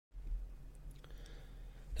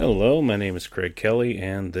Hello, my name is Craig Kelly,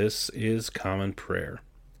 and this is Common Prayer.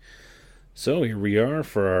 So here we are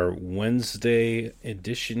for our Wednesday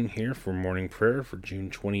edition here for morning prayer for June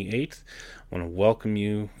 28th. I want to welcome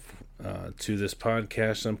you to this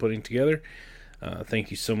podcast I'm putting together. Thank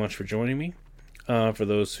you so much for joining me. For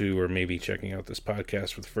those who are maybe checking out this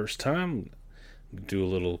podcast for the first time, do a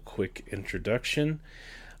little quick introduction.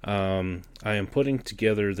 I am putting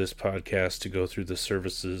together this podcast to go through the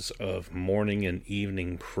services of morning and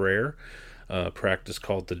evening prayer, a practice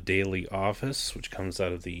called the Daily Office, which comes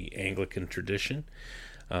out of the Anglican tradition.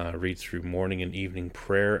 Read through morning and evening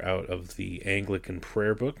prayer out of the Anglican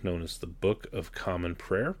prayer book, known as the Book of Common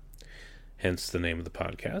Prayer, hence the name of the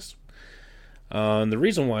podcast. And the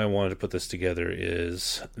reason why I wanted to put this together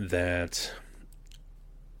is that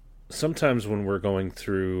sometimes when we're going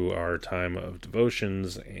through our time of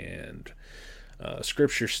devotions and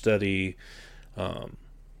scripture study,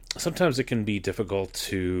 sometimes it can be difficult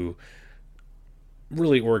to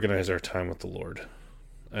really organize our time with the Lord.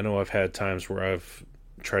 I know I've had times where I've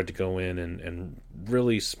tried to go in and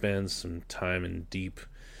really spend some time in deep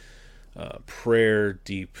prayer,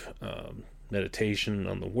 deep meditation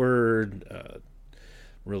on the Word,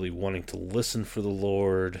 really wanting to listen for the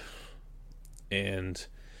Lord, and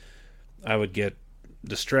I would get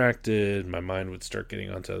distracted, my mind would start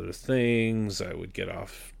getting onto other things, I would get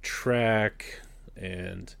off track,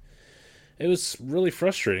 and it was really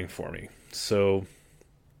frustrating for me. So,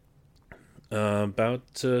 about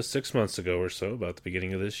 6 months ago or so, about the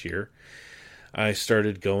beginning of this year, I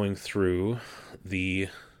started going through the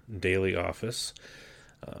Daily Office,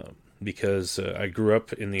 because I grew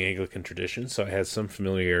up in the Anglican tradition, so I had some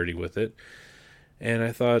familiarity with it, and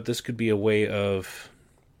I thought this could be a way of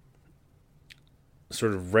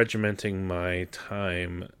sort of regimenting my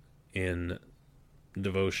time in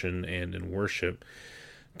devotion and in worship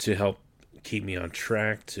to help keep me on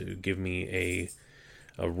track, to give me a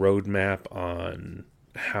roadmap on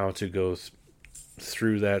how to go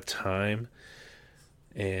through that time.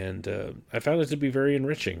 And I found it to be very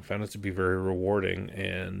enriching, found it to be very rewarding,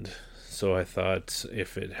 and so I thought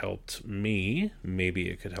if it helped me, maybe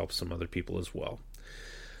it could help some other people as well.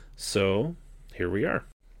 So here we are.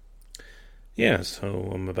 Yeah,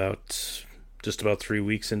 so I'm just about 3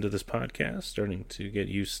 weeks into this podcast, starting to get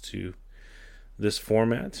used to this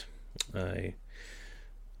format. I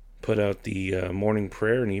put out the morning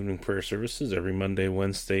prayer and evening prayer services every Monday,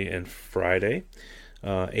 Wednesday, and Friday.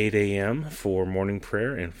 8 a.m. for morning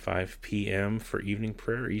prayer and 5 p.m. for evening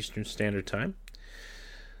prayer, Eastern Standard Time.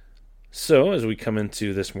 So, as we come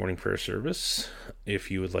into this morning prayer service,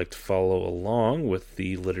 if you would like to follow along with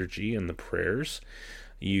the liturgy and the prayers,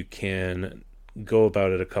 you can go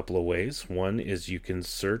about it a couple of ways. One is you can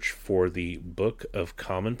search for the Book of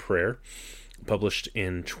Common Prayer, published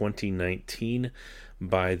in 2019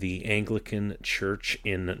 by the Anglican Church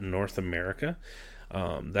in North America.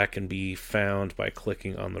 That can be found by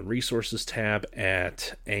clicking on the Resources tab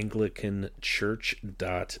at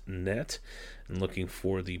anglicanchurch.net and looking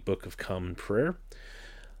for the Book of Common Prayer.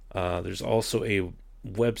 There's also a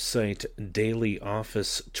website,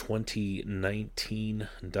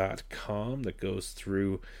 dailyoffice2019.com, that goes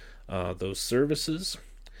through those services.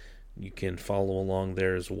 You can follow along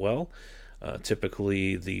there as well.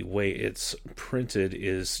 Typically, the way it's printed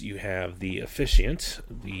is you have the officiant,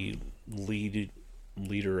 the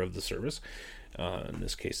leader of the service. In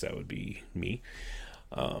this case, that would be me.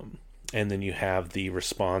 And then you have the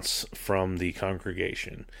response from the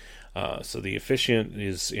congregation. So the officiant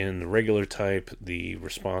is in the regular type. The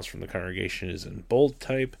response from the congregation is in bold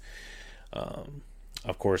type.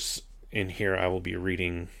 Of course, in here I will be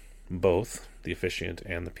reading both the officiant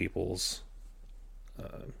and the people's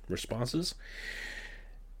responses.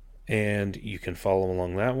 And you can follow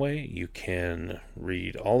along that way. You can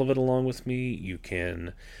read all of it along with me. You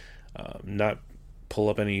can not pull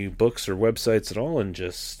up any books or websites at all and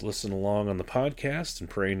just listen along on the podcast and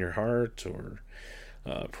pray in your heart, or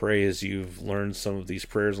pray as you've learned some of these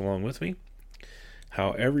prayers along with me.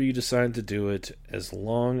 However you decide to do it, as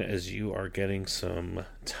long as you are getting some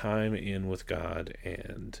time in with God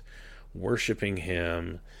and worshiping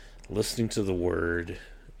Him, listening to the Word,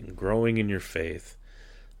 and growing in your faith,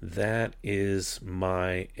 that is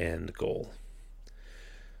my end goal.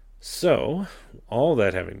 So, all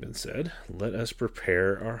that having been said, let us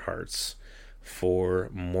prepare our hearts for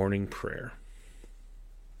morning prayer.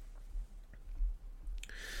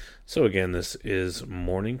 So again, this is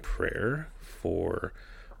morning prayer for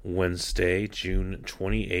Wednesday, June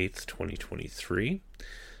 28th, 2023.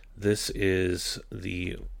 This is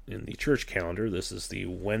in the church calendar, this is the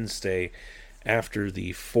Wednesday after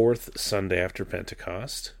the fourth Sunday after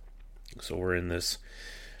Pentecost. So we're in this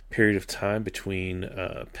period of time between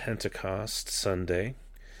Pentecost Sunday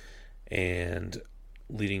and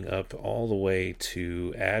leading up all the way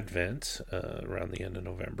to Advent around the end of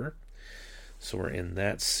November. So we're in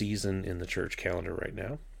that season in the church calendar right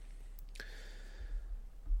now.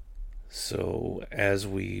 So as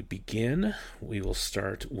we begin, we will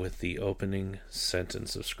start with the opening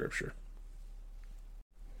sentence of Scripture.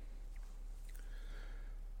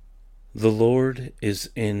 The Lord is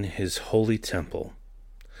in his holy temple.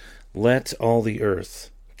 Let all the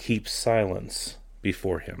earth keep silence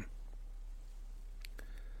before him.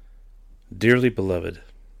 Dearly beloved,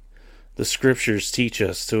 the Scriptures teach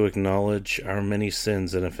us to acknowledge our many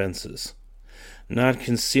sins and offenses, not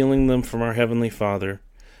concealing them from our Heavenly Father,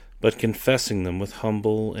 but confessing them with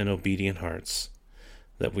humble and obedient hearts,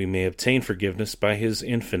 that we may obtain forgiveness by his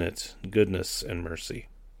infinite goodness and mercy.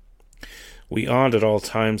 We ought at all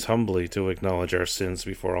times humbly to acknowledge our sins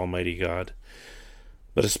before Almighty God,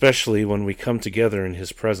 but especially when we come together in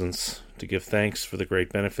his presence to give thanks for the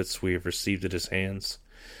great benefits we have received at his hands,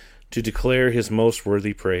 to declare his most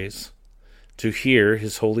worthy praise, to hear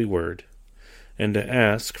his holy word, and to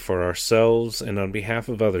ask for ourselves and on behalf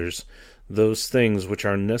of others those things which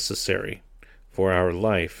are necessary for our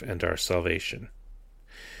life and our salvation.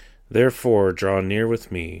 Therefore draw near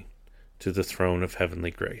with me to the throne of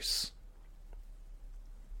heavenly grace.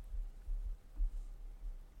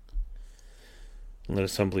 Let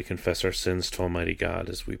us humbly confess our sins to Almighty God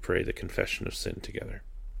as we pray the confession of sin together.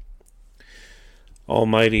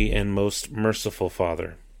 Almighty and most merciful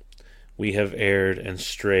Father, we have erred and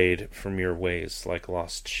strayed from your ways like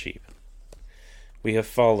lost sheep. We have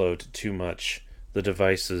followed too much the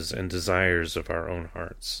devices and desires of our own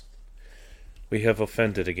hearts. We have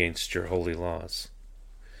offended against your holy laws.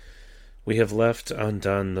 We have left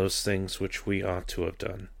undone those things which we ought to have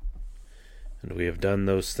done, and we have done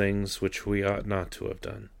those things which we ought not to have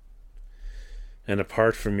done. And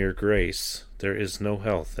apart from your grace, there is no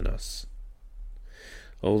health in us.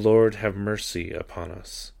 O Lord, have mercy upon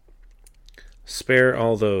us. Spare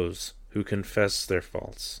all those who confess their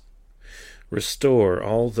faults. Restore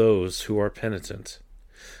all those who are penitent,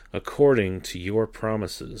 according to your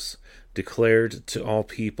promises, declared to all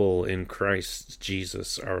people in Christ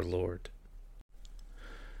Jesus our Lord.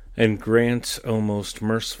 And grant, O most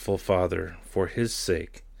merciful Father, for his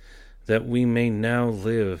sake, that we may now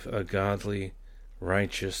live a godly,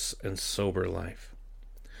 righteous, and sober life,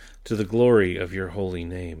 to the glory of your holy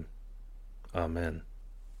name. Amen.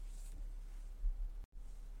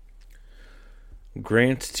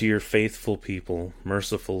 Grant to your faithful people,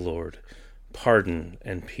 merciful Lord, pardon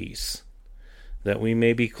and peace, that we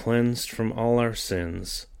may be cleansed from all our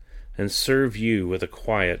sins and serve you with a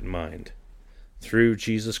quiet mind, through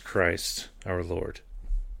Jesus Christ our Lord.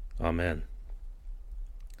 Amen.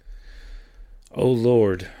 O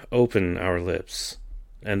Lord, open our lips,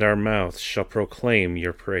 and our mouth shall proclaim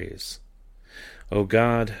your praise. O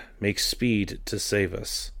God, make speed to save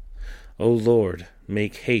us. O Lord,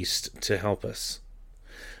 make haste to help us.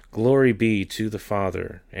 Glory be to the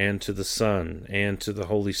Father, and to the Son, and to the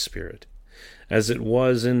Holy Spirit, as it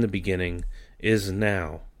was in the beginning, is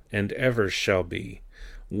now, and ever shall be,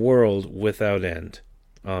 world without end.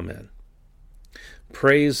 Amen.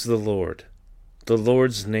 Praise the Lord. The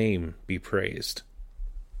Lord's name be praised.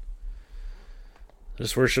 Let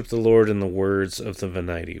us worship the Lord in the words of the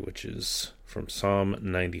Venite, which is from Psalm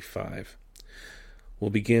 95. We'll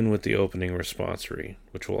begin with the opening responsory,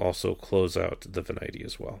 which will also close out the Venite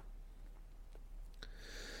as well.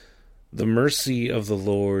 The mercy of the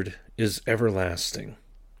Lord is everlasting.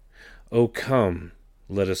 O come,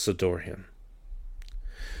 let us adore him.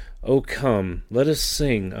 O come, let us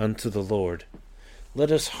sing unto the Lord.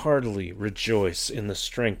 Let us heartily rejoice in the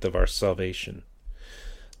strength of our salvation.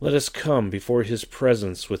 Let us come before his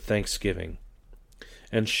presence with thanksgiving,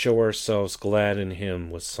 and show ourselves glad in him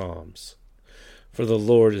with psalms. For the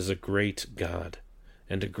Lord is a great God,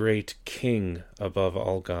 and a great King above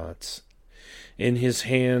all gods. In his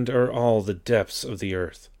hand are all the depths of the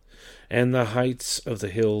earth, and the heights of the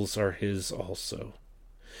hills are his also.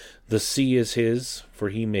 The sea is his, for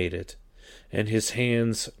he made it, and his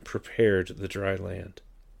hands prepared the dry land.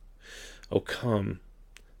 O come,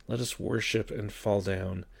 let us worship and fall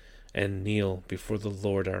down, and kneel before the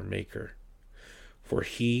Lord our Maker. For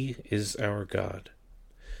he is our God,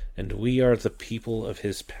 and we are the people of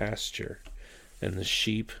his pasture, and the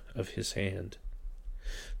sheep of his hand.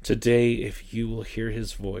 Today, if you will hear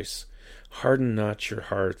his voice, harden not your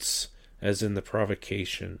hearts, as in the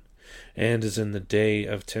provocation, and as in the day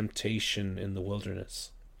of temptation in the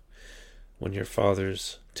wilderness, when your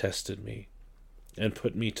fathers tested me, and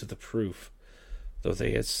put me to the proof, though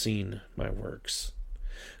they had seen my works.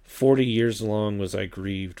 40 years long was I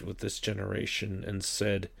grieved with this generation, and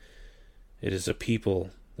said, It is a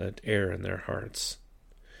people that err in their hearts,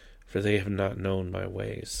 for they have not known my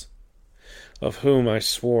ways, of whom I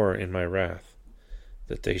swore in my wrath,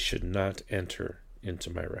 that they should not enter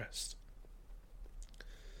into my rest.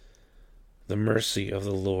 The mercy of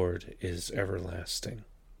the Lord is everlasting.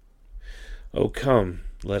 O come,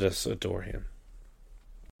 let us adore him.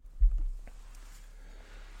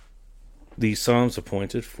 The Psalms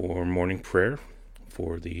appointed for morning prayer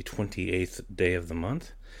for the 28th day of the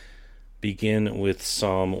month begin with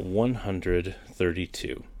Psalm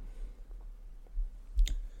 132.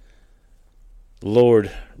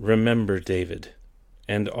 Lord, remember David,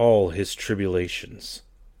 and all his tribulations,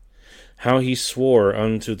 how he swore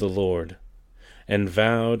unto the Lord, and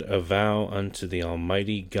vowed a vow unto the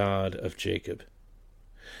Almighty God of Jacob.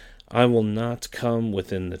 I will not come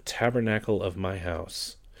within the tabernacle of my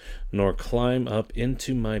house, nor climb up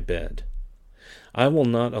into my bed. I will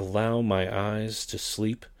not allow my eyes to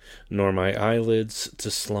sleep, nor my eyelids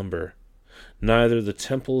to slumber, neither the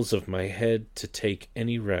temples of my head to take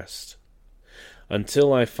any rest,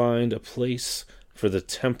 until I find a place for the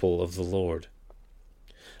temple of the Lord,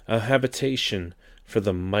 a habitation for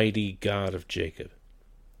the mighty God of Jacob.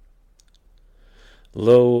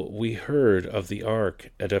 Lo, we heard of the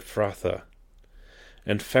ark at Ephrathah,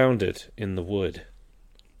 and found it in the wood.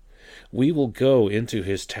 We will go into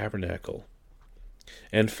his tabernacle,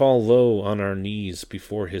 and fall low on our knees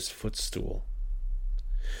before his footstool.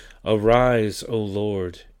 Arise, O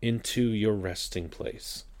Lord, into your resting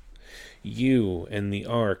place, you and the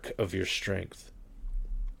ark of your strength.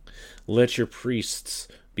 Let your priests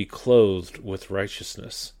be clothed with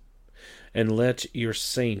righteousness, and let your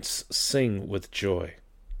saints sing with joy.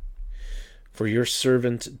 For your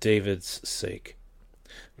servant David's sake,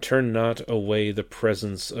 turn not away the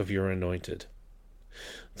presence of your anointed.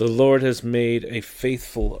 The Lord has made a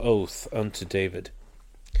faithful oath unto David,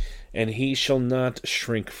 and he shall not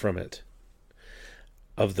shrink from it.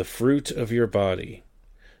 Of the fruit of your body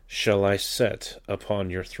shall I set upon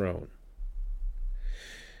your throne.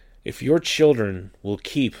 If your children will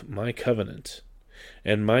keep my covenant,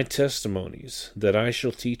 and my testimonies that I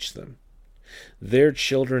shall teach them, their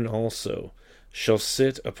children also shall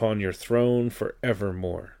sit upon your throne for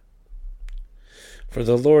evermore. For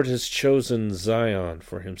the Lord has chosen Zion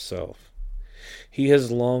for himself. He has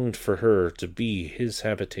longed for her to be his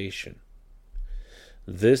habitation.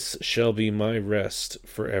 This shall be my rest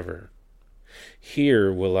forever.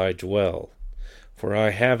 Here will I dwell, for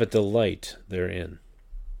I have a delight therein.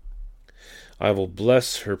 I will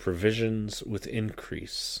bless her provisions with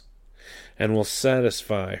increase, and will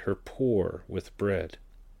satisfy her poor with bread.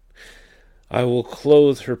 I will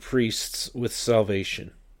clothe her priests with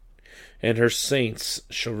salvation, and her saints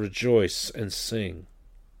shall rejoice and sing.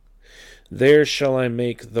 There shall I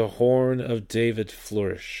make the horn of David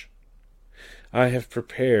flourish. I have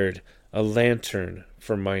prepared a lantern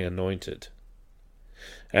for my anointed.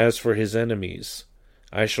 As for his enemies,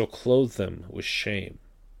 I shall clothe them with shame,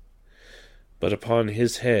 but upon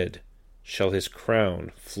his head shall his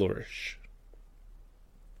crown flourish.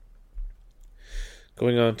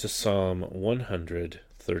 Going on to Psalm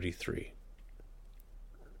 133.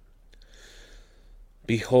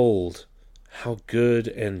 Behold, how good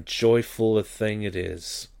and joyful a thing it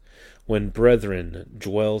is when brethren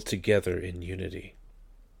dwell together in unity.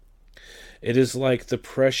 It is like the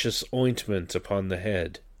precious ointment upon the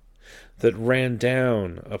head, that ran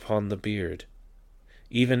down upon the beard,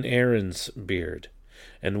 even Aaron's beard,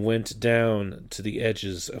 and went down to the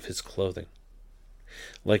edges of his clothing,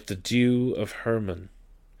 like the dew of Hermon,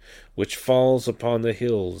 which falls upon the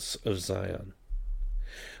hills of Zion.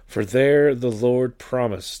 For there the Lord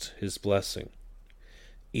promised his blessing,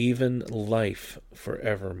 even life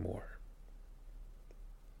forevermore.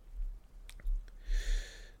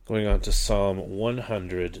 Going on to Psalm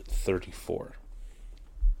 134.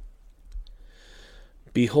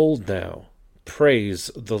 Behold now,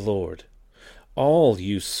 praise the Lord, all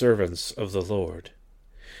you servants of the Lord,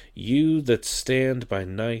 you that stand by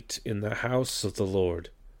night in the house of the Lord,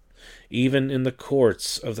 even in the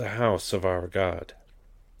courts of the house of our God.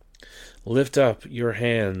 Lift up your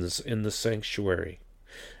hands in the sanctuary,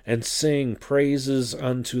 and sing praises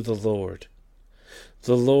unto the Lord.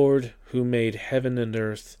 The Lord who made heaven and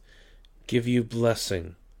earth give you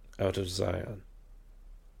blessing out of Zion.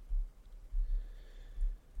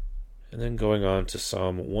 And then going on to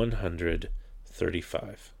Psalm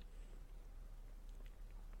 135.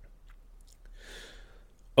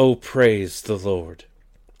 O praise the Lord.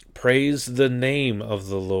 Praise the name of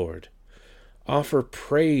the Lord. Offer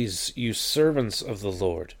praise, you servants of the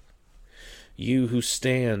Lord. you who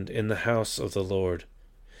stand in the house of the Lord,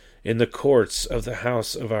 in the courts of the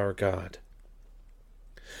house of our God.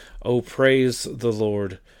 O praise the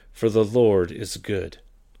Lord, for the Lord is good.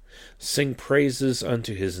 Sing praises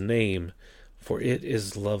unto his name, for it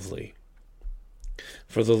is lovely.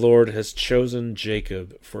 For the Lord has chosen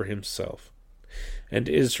Jacob for himself, and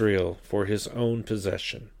Israel for his own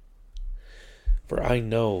possession. For I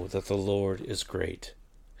know that the Lord is great,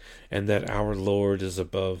 and that our Lord is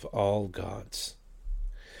above all gods.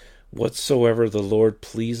 Whatsoever the Lord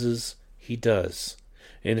pleases, he does,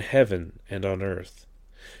 in heaven and on earth,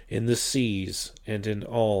 in the seas and in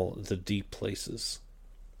all the deep places.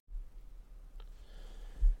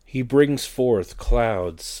 He brings forth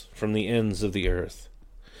clouds from the ends of the earth,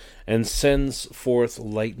 and sends forth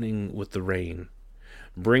lightning with the rain,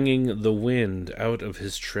 bringing the wind out of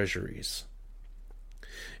his treasuries.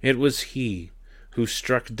 It was he who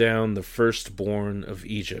struck down the firstborn of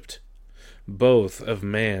Egypt, both of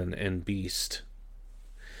man and beast.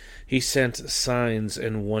 He sent signs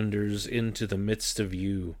and wonders into the midst of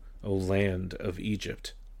you, O land of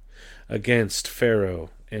Egypt, against Pharaoh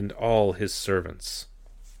and all his servants.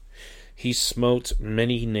 He smote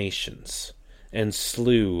many nations, and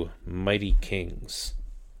slew mighty kings.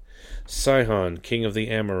 Sihon king of the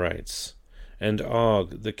Amorites, and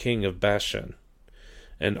Og the king of Bashan,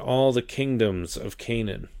 and all the kingdoms of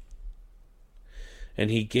Canaan.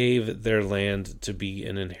 And he gave their land to be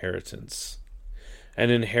an inheritance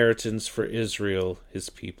for Israel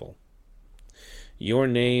his people. Your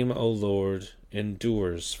name, O Lord,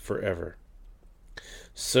 endures forever.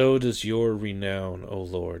 So does your renown, O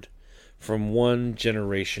Lord, from one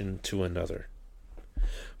generation to another.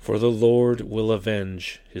 For the Lord will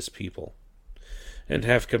avenge his people, and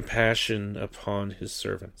have compassion upon his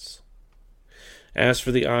servants. As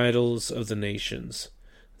for the idols of the nations,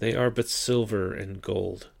 they are but silver and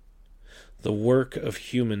gold, the work of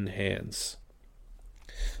human hands.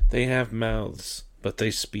 They have mouths, but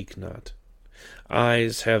they speak not.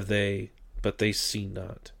 Eyes have they, but they see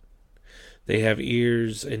not. They have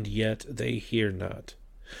ears, and yet they hear not.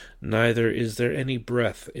 Neither is there any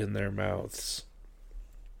breath in their mouths.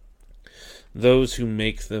 Those who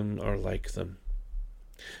make them are like them,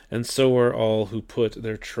 and so are all who put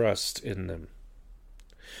their trust in them.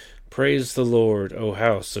 Praise the Lord, O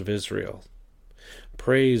house of Israel.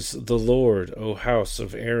 Praise the Lord, O house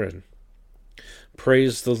of Aaron.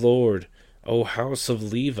 Praise the Lord, O house of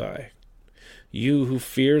Levi. You who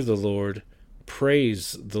fear the Lord,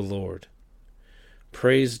 praise the Lord.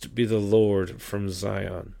 Praised be the Lord from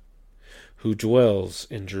Zion, who dwells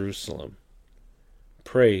in Jerusalem.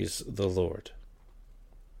 Praise the Lord.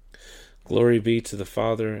 Glory be to the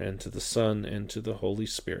Father, and to the Son, and to the Holy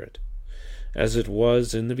Spirit, as it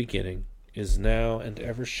was in the beginning, is now, and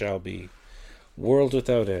ever shall be, world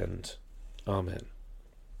without end. Amen.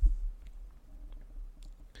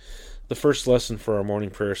 The first lesson for our morning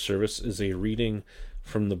prayer service is a reading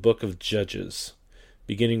from the book of Judges,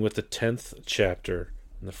 beginning with the 10th chapter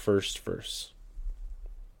and the first verse.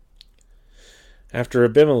 After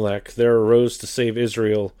Abimelech, there arose to save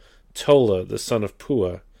Israel Tola, the son of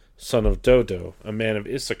Puah, son of Dodo, a man of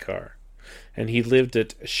Issachar, and he lived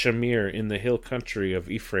at Shamir in the hill country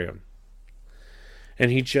of Ephraim.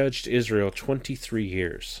 And he judged Israel 23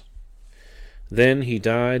 years. Then he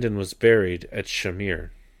died and was buried at Shamir.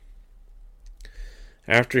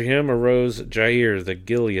 After him arose Jair the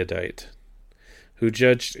Gileadite, who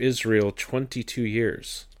judged Israel 22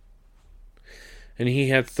 years. And he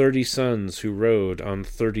had 30 sons who rode on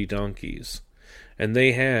 30 donkeys, and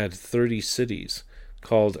they had 30 cities,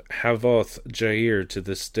 called Havoth Jair to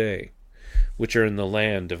this day, which are in the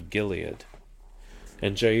land of Gilead.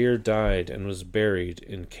 And Jair died and was buried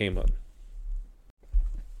in Camon.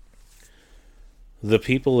 The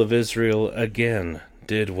people of Israel again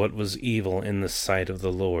did what was evil in the sight of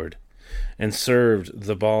the Lord, and served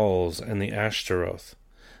the Baals and the Ashtaroth,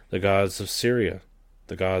 the gods of Syria,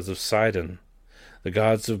 the gods of Sidon, the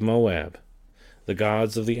gods of Moab, the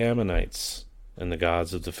gods of the Ammonites, and the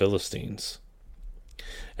gods of the Philistines.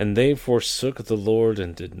 And they forsook the Lord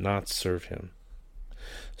and did not serve him.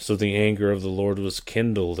 So the anger of the Lord was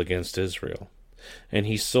kindled against Israel, and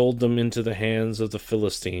he sold them into the hands of the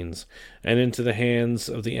Philistines and into the hands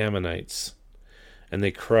of the Ammonites. And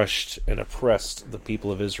they crushed and oppressed the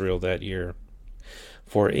people of Israel that year.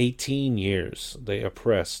 For 18 years they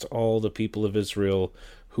oppressed all the people of Israel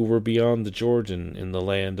who were beyond the Jordan in the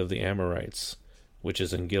land of the Amorites, which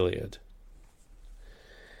is in Gilead.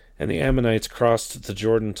 And the Ammonites crossed the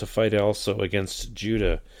Jordan to fight also against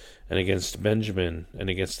Judah, and against Benjamin, and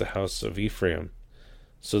against the house of Ephraim,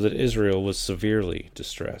 so that Israel was severely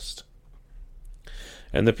distressed.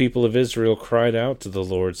 And the people of Israel cried out to the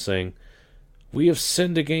Lord, saying, We have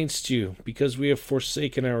sinned against you, because we have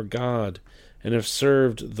forsaken our God, and have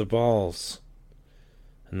served the Baals.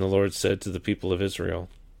 And the Lord said to the people of Israel,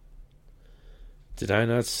 Did I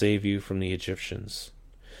not save you from the Egyptians,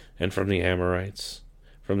 and from the Amorites,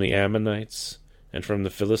 from the Ammonites, and from the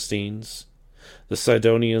Philistines? The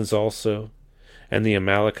Sidonians also, and the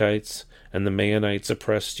Amalekites, and the Maonites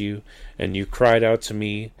oppressed you, and you cried out to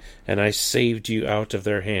me, and I saved you out of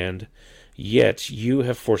their hand. Yet you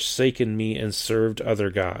have forsaken me and served other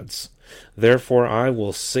gods. Therefore I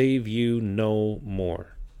will save you no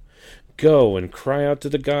more. Go and cry out to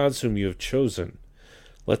the gods whom you have chosen.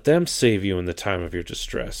 Let them save you in the time of your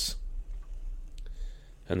distress.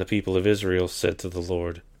 And the people of Israel said to the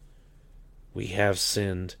Lord, We have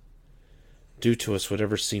sinned. Do to us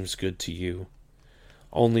whatever seems good to you.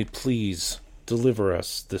 Only please deliver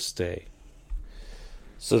us this day.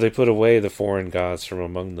 So they put away the foreign gods from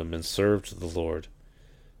among them and served the Lord,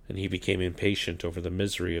 and he became impatient over the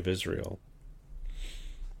misery of Israel.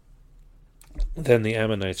 Then the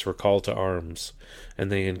Ammonites were called to arms,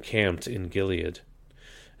 and they encamped in Gilead.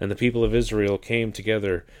 And the people of Israel came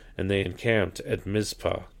together, and they encamped at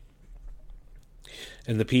Mizpah.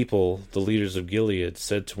 And the people, the leaders of Gilead,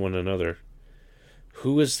 said to one another,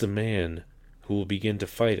 Who is the man who will begin to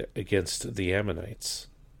fight against the Ammonites?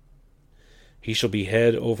 He shall be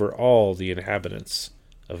head over all the inhabitants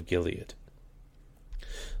of Gilead.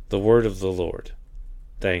 The word of the Lord.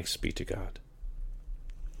 Thanks be to God.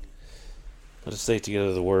 Let us say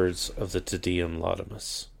together the words of the Te Deum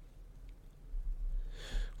Laudamus.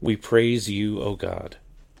 We praise you, O God.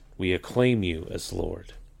 We acclaim you as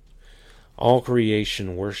Lord. All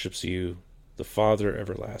creation worships you, the Father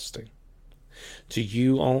everlasting. To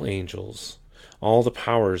you all angels, all the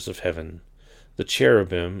powers of heaven, the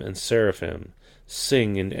cherubim and seraphim,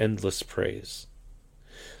 sing in endless praise.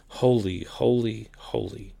 Holy, holy,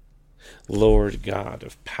 holy, Lord God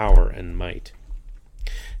of power and might.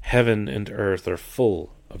 Heaven and earth are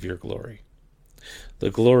full of your glory. The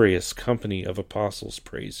glorious company of apostles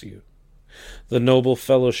praise you. The noble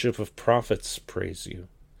fellowship of prophets praise you.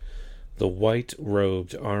 The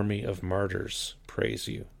white-robed army of martyrs praise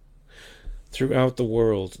you. Throughout the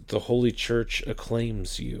world, the Holy Church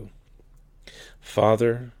acclaims you.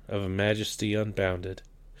 Father of majesty unbounded,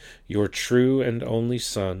 your true and only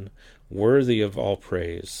Son, worthy of all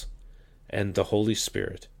praise, and the Holy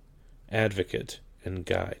Spirit, advocate and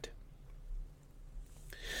guide.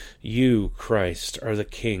 You, Christ, are the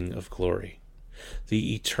King of glory,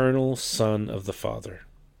 the eternal Son of the Father.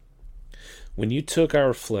 When you took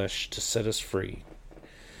our flesh to set us free,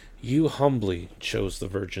 you humbly chose the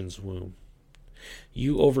Virgin's womb.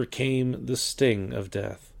 You overcame the sting of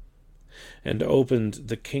death, and opened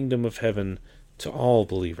the kingdom of heaven to all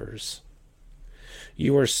believers.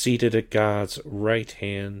 You are seated at God's right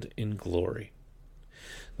hand in glory.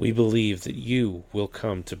 We believe that you will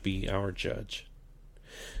come to be our judge.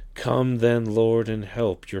 Come then, Lord, and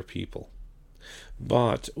help your people,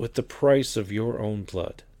 bought with the price of your own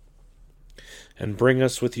blood, and bring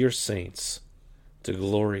us with your saints to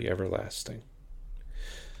glory everlasting.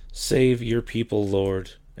 Save your people,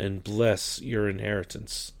 Lord, and bless your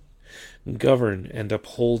inheritance. Govern and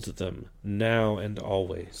uphold them now and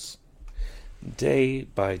always. Day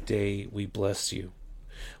by day we bless you.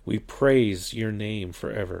 We praise your name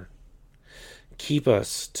forever. Keep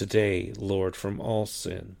us today, Lord, from all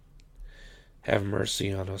sin. Have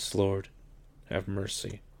mercy on us, Lord. Have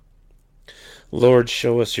mercy. Lord,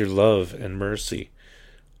 show us your love and mercy,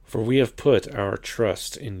 for we have put our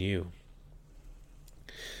trust in you.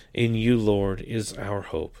 In you, Lord, is our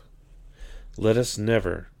hope. Let us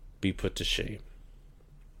never be put to shame.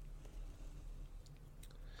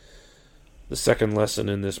 The second lesson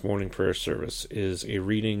in this morning prayer service is a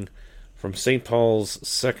reading from St. Paul's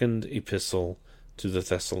second epistle to the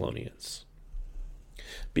Thessalonians,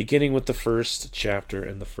 beginning with the first chapter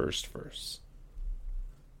and the first verse.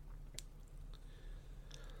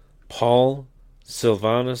 Paul,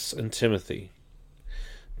 Silvanus, and Timothy,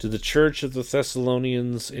 to the church of the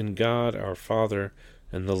Thessalonians in God our Father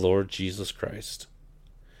and the Lord Jesus Christ.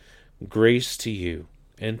 Grace to you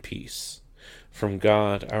and peace from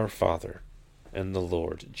God our Father and the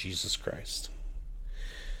Lord Jesus Christ.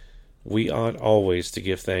 We ought always to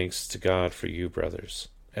give thanks to God for you, brothers,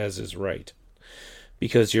 as is right,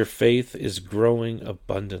 because your faith is growing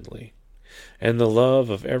abundantly, and the love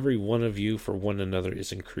of every one of you for one another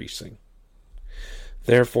is increasing.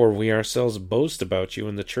 Therefore we ourselves boast about you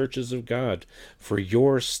in the churches of God for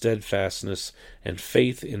your steadfastness and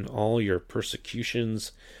faith in all your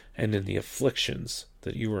persecutions and in the afflictions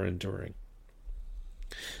that you are enduring.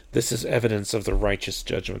 This is evidence of the righteous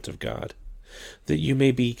judgment of God, that you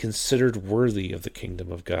may be considered worthy of the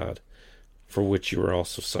kingdom of God, for which you are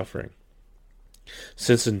also suffering.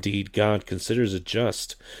 Since indeed God considers it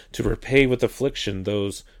just to repay with affliction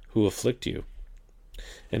those who afflict you,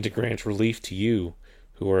 and to grant relief to you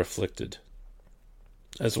who are afflicted,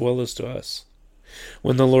 as well as to us,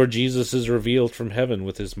 when the Lord Jesus is revealed from heaven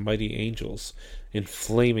with his mighty angels in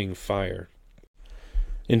flaming fire,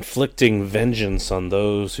 inflicting vengeance on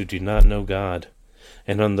those who do not know God,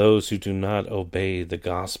 and on those who do not obey the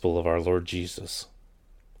gospel of our Lord Jesus.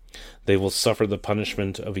 They will suffer the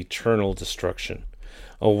punishment of eternal destruction,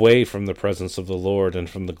 away from the presence of the Lord and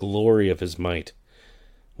from the glory of his might,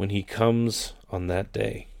 when he comes on that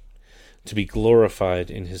day, to be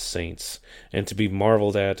glorified in his saints, and to be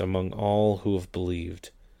marveled at among all who have believed,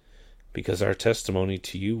 because our testimony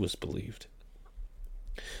to you was believed.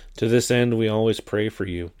 To this end we always pray for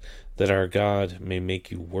you, that our God may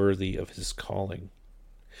make you worthy of his calling,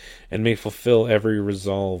 and may fulfill every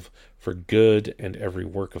resolve for good and every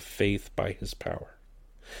work of faith by his power,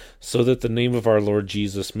 so that the name of our Lord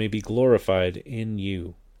Jesus may be glorified in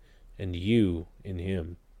you, and you in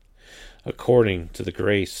him, according to the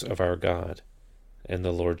grace of our God and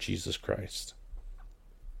the Lord Jesus Christ.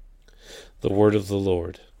 The word of the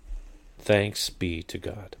Lord. Thanks be to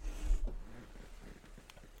God.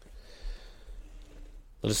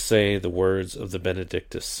 Let us say the words of the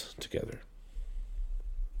Benedictus together.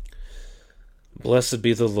 Blessed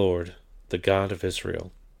be the Lord, the God of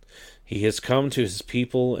Israel. He has come to his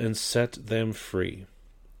people and set them free.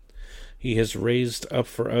 He has raised up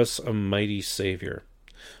for us a mighty Savior,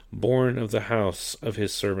 born of the house of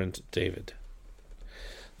his servant David.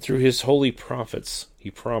 Through his holy prophets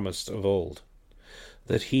he promised of old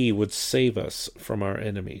that he would save us from our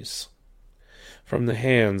enemies, from the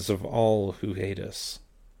hands of all who hate us.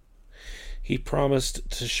 He promised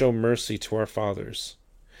to show mercy to our fathers,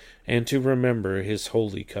 and to remember his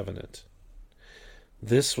holy covenant.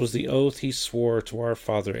 This was the oath he swore to our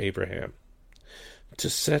father Abraham, to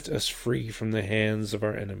set us free from the hands of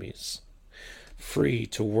our enemies, free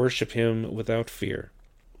to worship him without fear,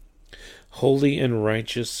 holy and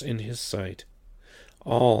righteous in his sight,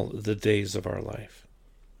 all the days of our life.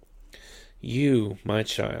 You, my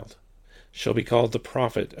child, shall be called the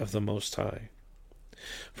prophet of the Most High,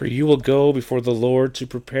 for you will go before the Lord to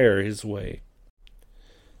prepare his way,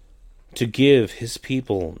 to give his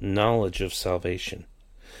people knowledge of salvation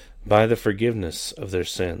by the forgiveness of their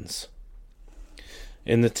sins.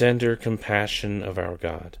 In the tender compassion of our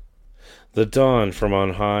God, the dawn from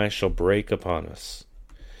on high shall break upon us,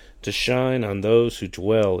 to shine on those who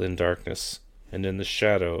dwell in darkness and in the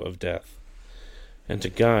shadow of death, and to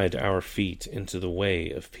guide our feet into the way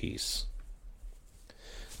of peace.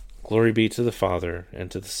 Glory be to the Father,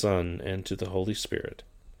 and to the Son, and to the Holy Spirit,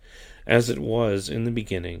 as it was in the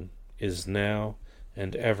beginning, is now,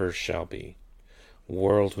 and ever shall be,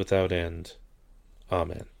 world without end.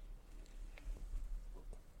 Amen.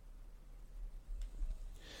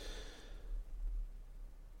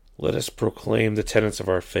 Let us proclaim the tenets of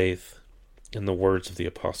our faith in the words of the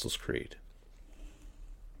Apostles' Creed.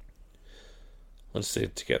 Let's say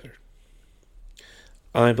it together.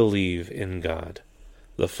 I believe in God,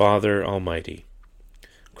 the Father Almighty,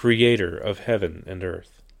 creator of heaven and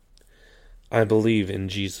earth. I believe in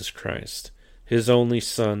Jesus Christ, his only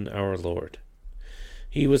Son, our Lord.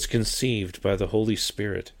 He was conceived by the Holy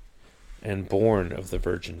Spirit and born of the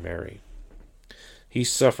Virgin Mary. He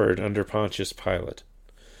suffered under Pontius Pilate,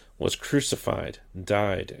 was crucified,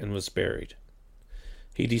 died, and was buried.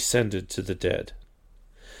 He descended to the dead.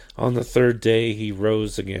 On the third day he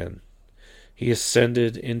rose again. He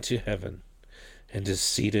ascended into heaven and is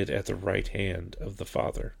seated at the right hand of the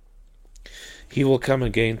Father. He will come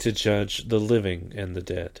again to judge the living and the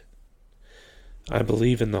dead. I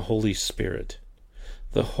believe in the Holy Spirit,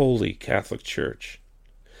 the Holy Catholic Church,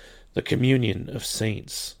 the communion of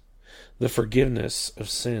saints, the forgiveness of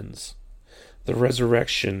sins, the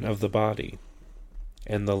resurrection of the body,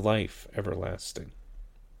 and the life everlasting.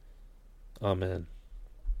 Amen.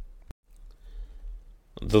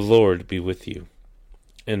 The Lord be with you,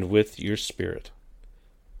 and with your spirit.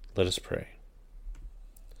 Let us pray.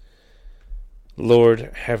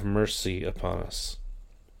 Lord, have mercy upon us.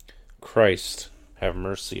 Christ, have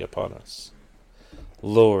mercy upon us.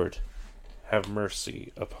 Lord, have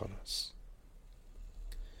mercy upon us.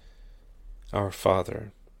 Our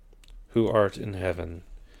Father, who art in heaven,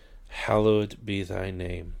 hallowed be thy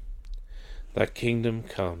name. Thy kingdom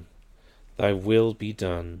come, thy will be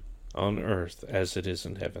done, on earth as it is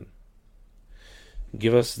in heaven.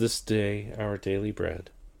 Give us this day our daily bread,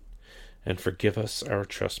 and forgive us our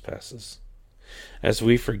trespasses, as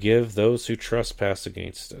we forgive those who trespass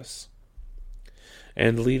against us.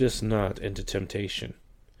 And lead us not into temptation,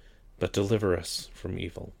 but deliver us from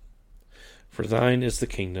evil. For thine is the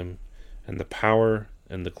kingdom, and the power,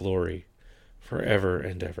 and the glory, forever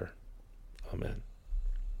and ever. Amen.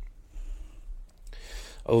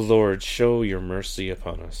 O Lord, show your mercy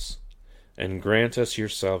upon us, and grant us your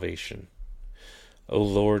salvation. O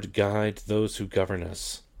Lord, guide those who govern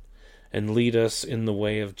us, and lead us in the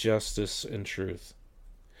way of justice and truth.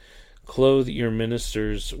 Clothe your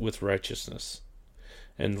ministers with righteousness,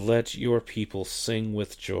 and let your people sing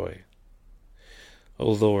with joy.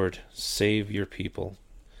 O Lord, save your people,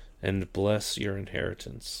 and bless your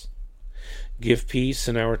inheritance. Give peace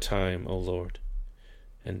in our time, O Lord,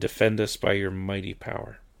 and defend us by your mighty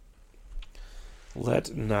power.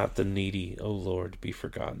 Let not the needy, O Lord, be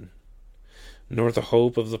forgotten, nor the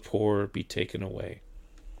hope of the poor be taken away.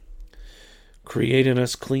 Create in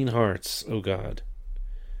us clean hearts, O God,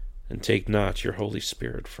 and take not your Holy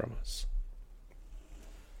Spirit from us.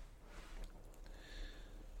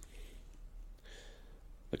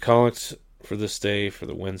 The collect for this day, for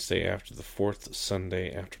the Wednesday after the fourth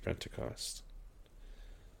Sunday after Pentecost.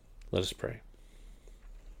 Let us pray.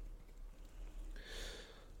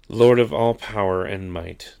 Lord of all power and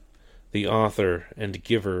might, the author and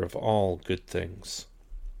giver of all good things,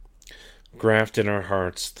 graft in our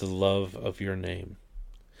hearts the love of your name.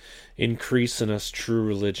 Increase in us true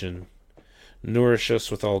religion, nourish us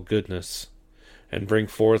with all goodness, and bring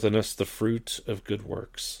forth in us the fruit of good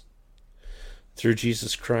works. Through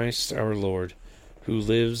Jesus Christ our Lord, who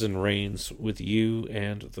lives and reigns with you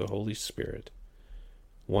and the Holy Spirit,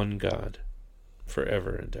 one God,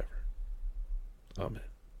 forever and ever. Amen.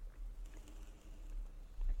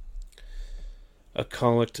 A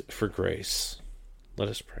collect for grace. Let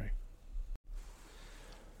us pray.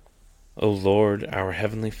 O Lord, our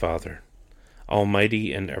heavenly Father,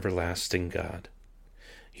 almighty and everlasting God,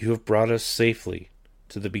 you have brought us safely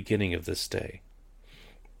to the beginning of this day.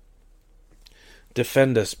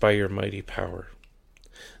 Defend us by your mighty power,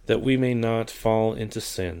 that we may not fall into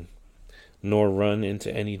sin, nor run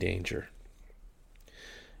into any danger,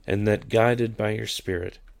 and that, guided by your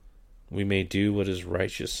Spirit, we may do what is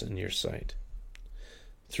righteous in your sight.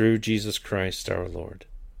 Through Jesus Christ our Lord.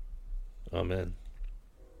 Amen.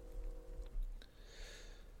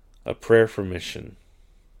 A prayer for mission.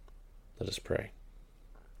 Let us pray.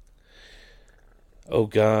 O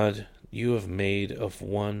God, you have made of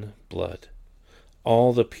one blood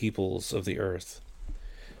all the peoples of the earth,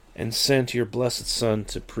 and sent your blessed Son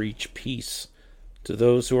to preach peace to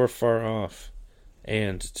those who are far off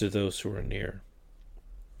and to those who are near.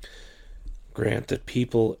 Grant that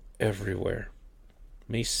people everywhere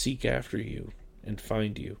may seek after you and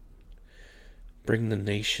find you. Bring the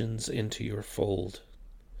nations into your fold.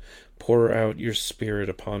 Pour out your Spirit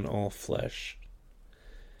upon all flesh,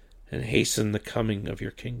 and hasten the coming of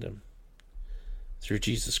your kingdom. Through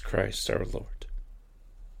Jesus Christ our Lord.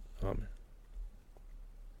 Amen.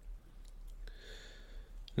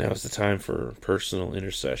 Now is the time for personal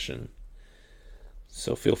intercession.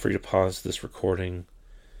 So feel free to pause this recording.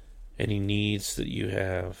 Any needs that you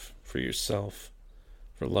have for yourself,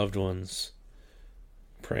 for loved ones,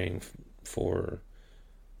 praying for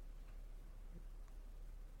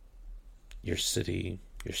your city,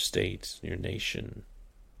 your state, your nation,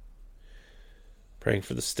 praying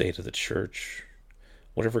for the state of the church,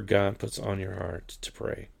 whatever God puts on your heart to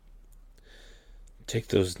pray. Take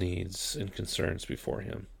those needs and concerns before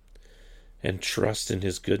him, and trust in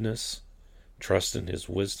his goodness, trust in his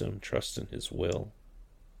wisdom, trust in his will.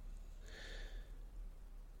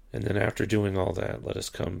 And then after doing all that, let us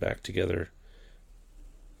come back together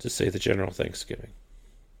to say the general thanksgiving.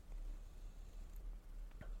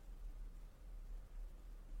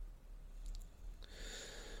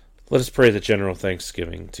 Let us pray the general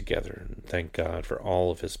thanksgiving together and thank God for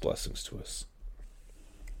all of his blessings to us.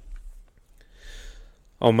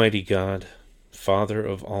 Almighty God, Father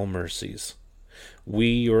of all mercies, we,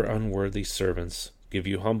 your unworthy servants, give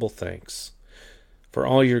you humble thanks for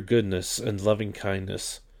all your goodness and loving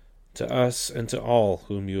kindness to us and to all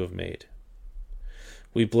whom you have made.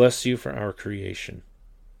 We bless you for our creation,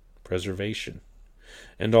 preservation,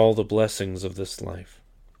 and all the blessings of this life,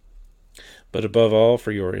 but above all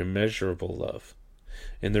for your immeasurable love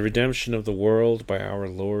in the redemption of the world by our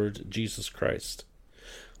Lord Jesus Christ,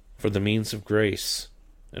 for the means of grace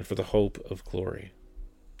and for the hope of glory.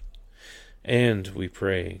 And, we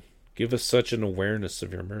pray, give us such an awareness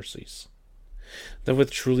of your mercies, that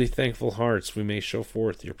with truly thankful hearts we may show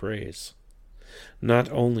forth your praise, not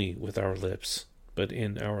only with our lips, but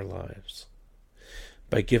in our lives,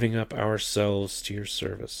 by giving up ourselves to your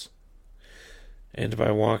service, and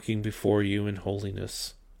by walking before you in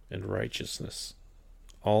holiness and righteousness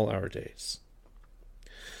all our days.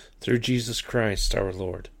 Through Jesus Christ our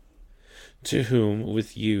Lord, to whom,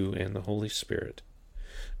 with you and the Holy Spirit,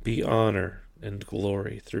 be honor and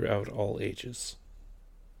glory throughout all ages.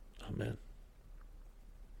 Amen.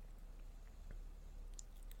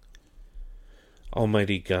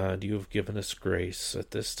 Almighty God, you have given us grace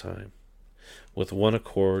at this time, with one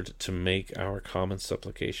accord, to make our common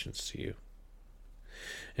supplications to you.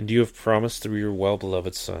 And you have promised through your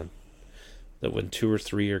well-beloved Son, that when 2 or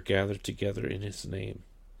 3 are gathered together in his name,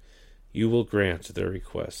 you will grant their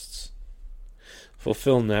requests.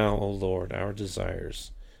 Fulfill now, O Lord, our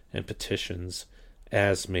desires and petitions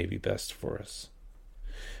as may be best for us,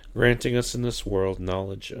 granting us in this world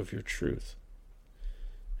knowledge of your truth,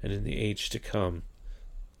 and in the age to come,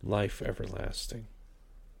 life everlasting.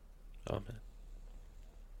 Amen.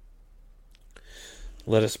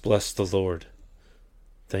 Let us bless the Lord.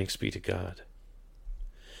 Thanks be to God.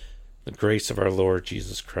 The grace of our Lord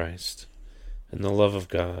Jesus Christ, and the love of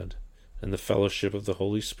God, and the fellowship of the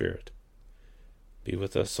Holy Spirit be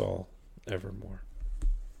with us all evermore.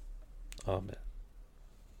 Amen.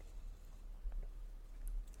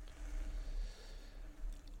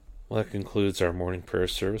 Well, that concludes our morning prayer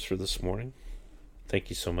service for this morning. Thank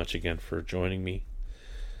you so much again for joining me.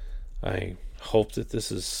 I hope that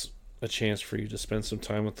this is a chance for you to spend some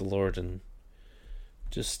time with the Lord and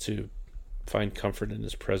just to find comfort in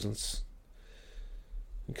his presence.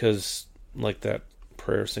 Because, like that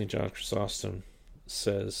prayer of St. John Chrysostom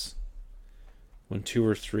says, when 2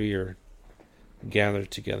 or 3 are gathered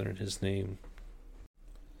together in his name,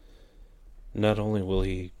 not only will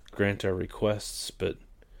he grant our requests, but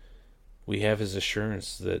we have his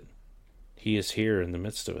assurance that he is here in the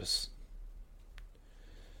midst of us.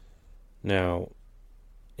 Now,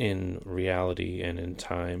 in reality and in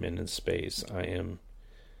time and in space, I am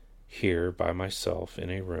here by myself in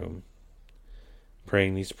a room,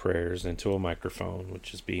 praying these prayers into a microphone,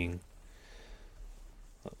 which is being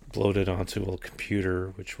loaded onto a computer,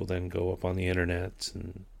 which will then go up on the internet,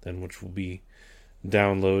 and then which will be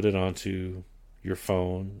downloaded onto your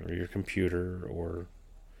phone or your computer or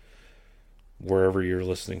wherever you're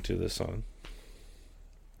listening to this on.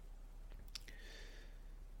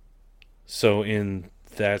 So in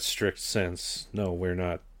that strict sense, no, we're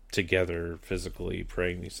not together physically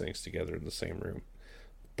praying these things together in the same room,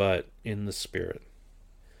 but in the Spirit.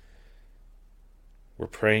 We're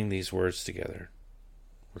praying these words together.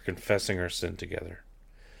 We're confessing our sin together.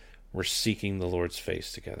 We're seeking the Lord's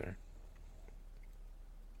face together.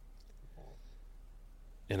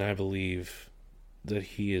 And I believe that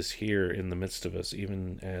he is here in the midst of us,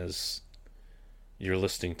 even as you're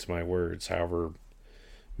listening to my words, however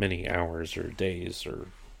many hours or days or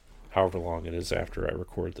however long it is after I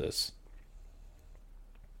record this.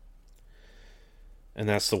 And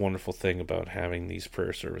that's the wonderful thing about having these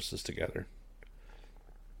prayer services together,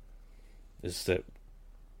 is that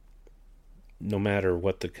no matter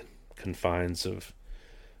what the confines of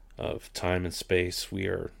time and space, we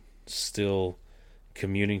are still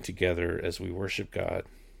communing together as we worship God,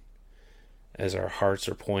 as our hearts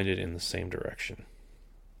are pointed in the same direction.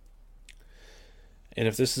 And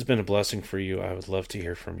if this has been a blessing for you, I would love to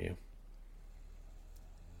hear from you.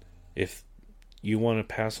 If you want to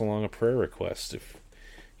pass along a prayer request, if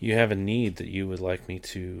you have a need that you would like me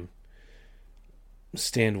to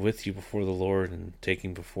stand with you before the Lord and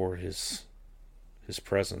taking before his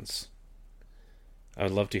presence, I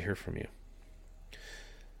would love to hear from you.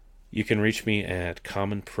 You can reach me at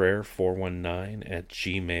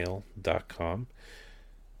commonprayer419@gmail.com.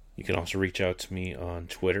 You can also reach out to me on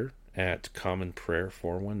Twitter at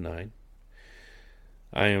commonprayer419.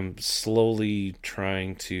 I am slowly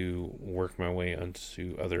trying to work my way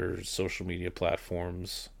onto other social media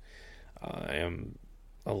platforms. I am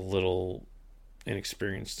a little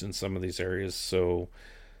inexperienced in some of these areas, so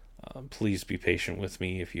please be patient with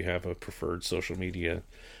me. If you have a preferred social media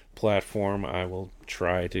platform, I will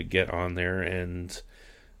try to get on there and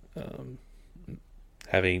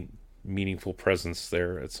have a meaningful presence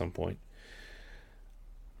there at some point.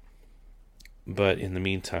 But in the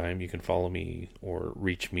meantime, you can follow me or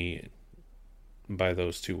reach me by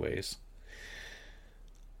those 2 ways.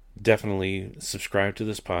 Definitely subscribe to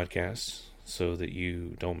this podcast so that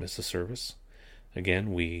you don't miss a service.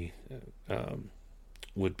 Again, we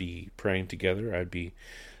would be praying together. I'll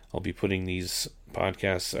be putting these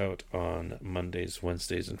podcasts out on Mondays,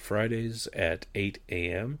 Wednesdays, and Fridays at 8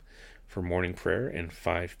 a.m. for morning prayer and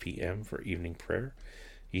 5 p.m. for evening prayer,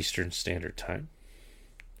 Eastern Standard Time.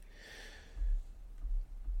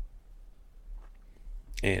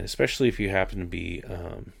 And especially if you happen to be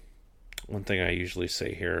one thing I usually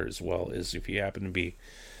say here as well is if you happen to be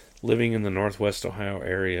living in the Northwest Ohio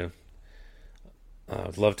area,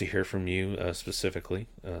 I'd love to hear from you specifically,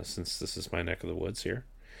 since this is my neck of the woods here.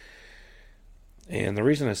 And the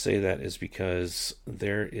reason I say that is because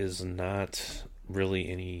there is not really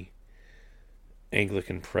any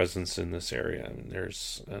Anglican presence in this area. I mean,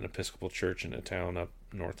 there's an Episcopal church in a town up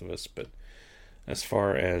north of us, but as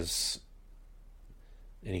far as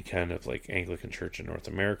any kind of like Anglican Church in North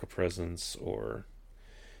America presence or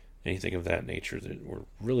anything of that nature, that we're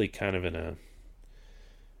really kind of in a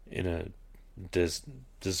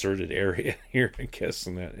deserted area here, I guess,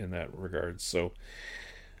 in that regard. So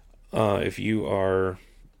if you are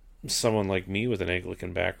someone like me with an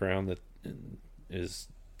Anglican background that is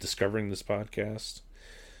discovering this podcast,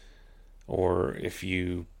 or if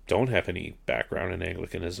you don't have any background in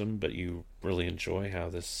Anglicanism but you really enjoy how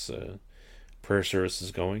this prayer service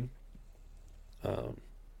is going,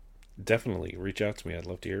 definitely reach out to me. I'd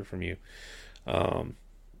love to hear from you.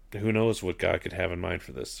 Who knows what God could have in mind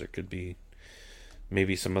for this? There could be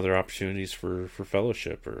maybe some other opportunities for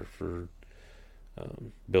fellowship or for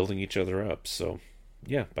building each other up. So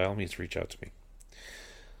yeah, by all means, reach out to me.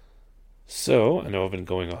 So I know I've been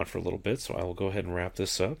going on for a little bit, so I will go ahead and wrap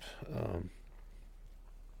this up.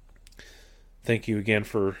 Thank you again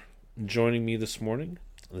for joining me this morning.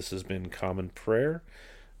 This has been Common Prayer.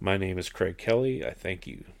 My name is Craig Kelly. I thank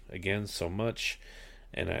you again so much,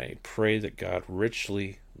 and I pray that God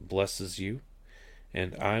richly blesses you,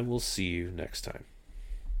 and I will see you next time.